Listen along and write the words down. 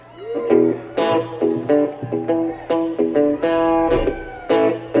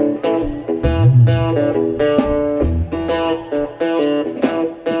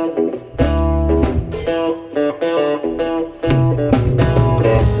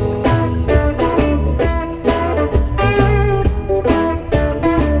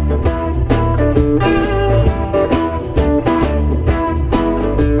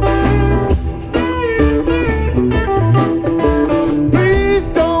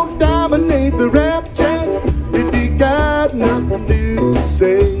played the rap jack if you got nothing new to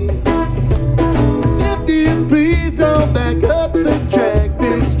say. If you please don't back up the track,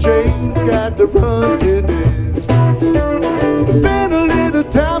 this train's got to run today. Spend a little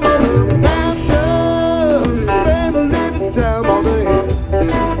time on the mountain, spend a little time on the hill.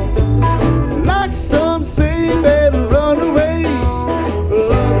 Like some say, better run away,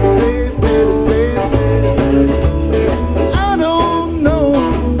 others say better stay still. I don't know,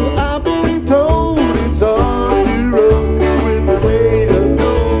 I've been told it's hard to run with the weight of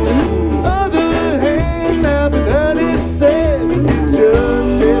gold. Other hand, I've been heard it said it's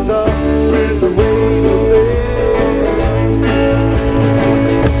just as hard with the weight of lead.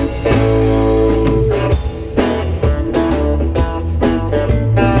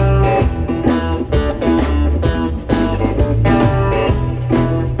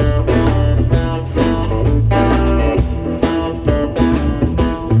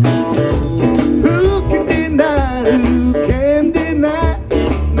 Who can deny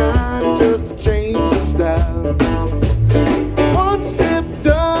it's not just a change of style? One step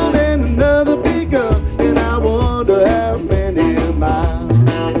done and another begun, and I wonder how many miles.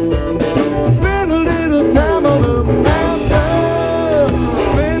 Spend a little time on the mountain,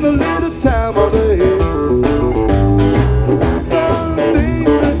 spend a little time on the hill. Some things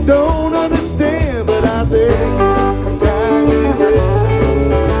I don't understand, but I think time will.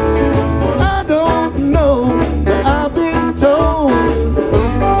 I don't know, but I've been told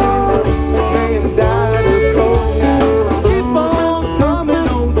man died of cold. Keep on coming,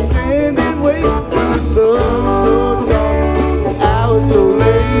 don't stand and wait for the sun so dark, the hour so late.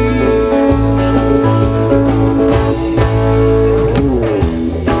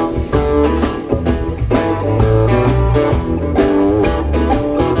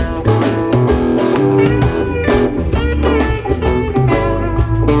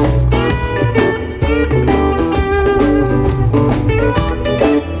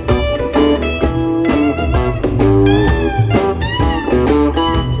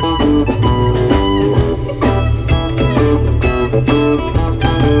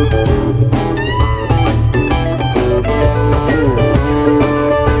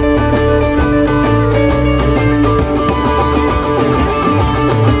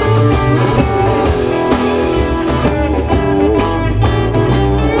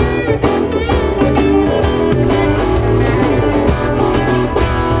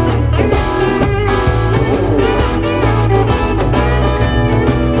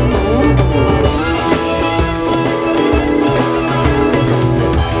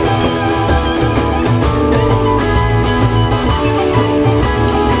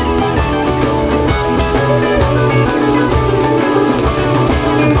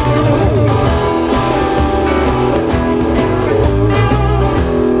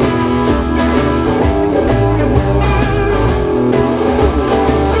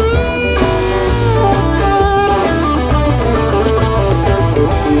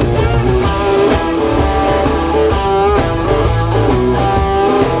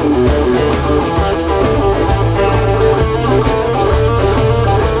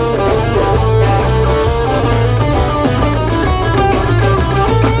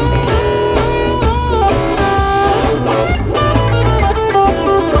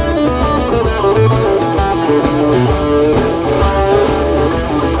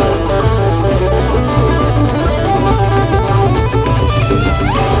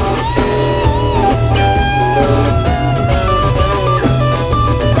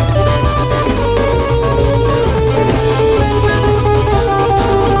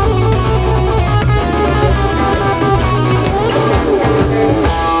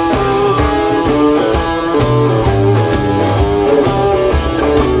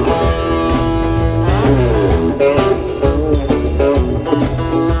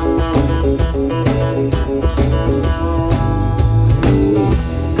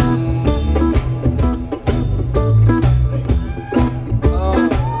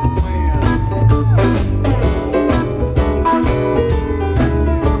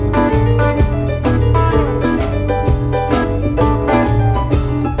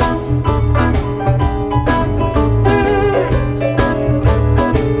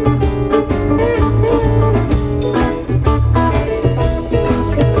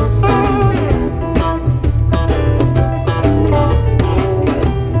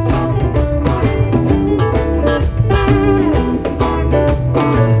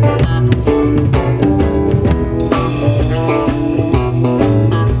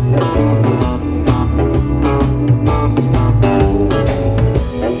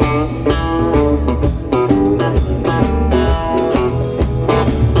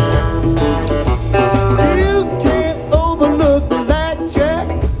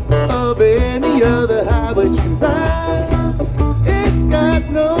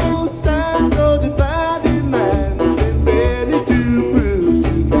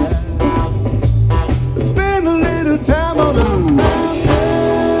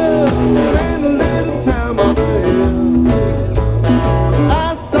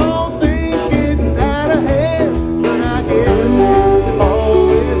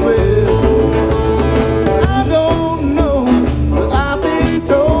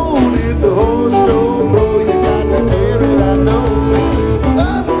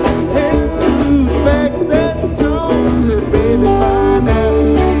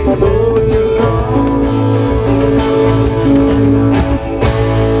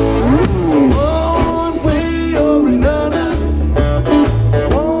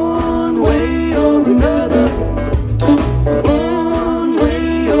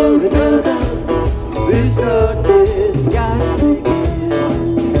 stuck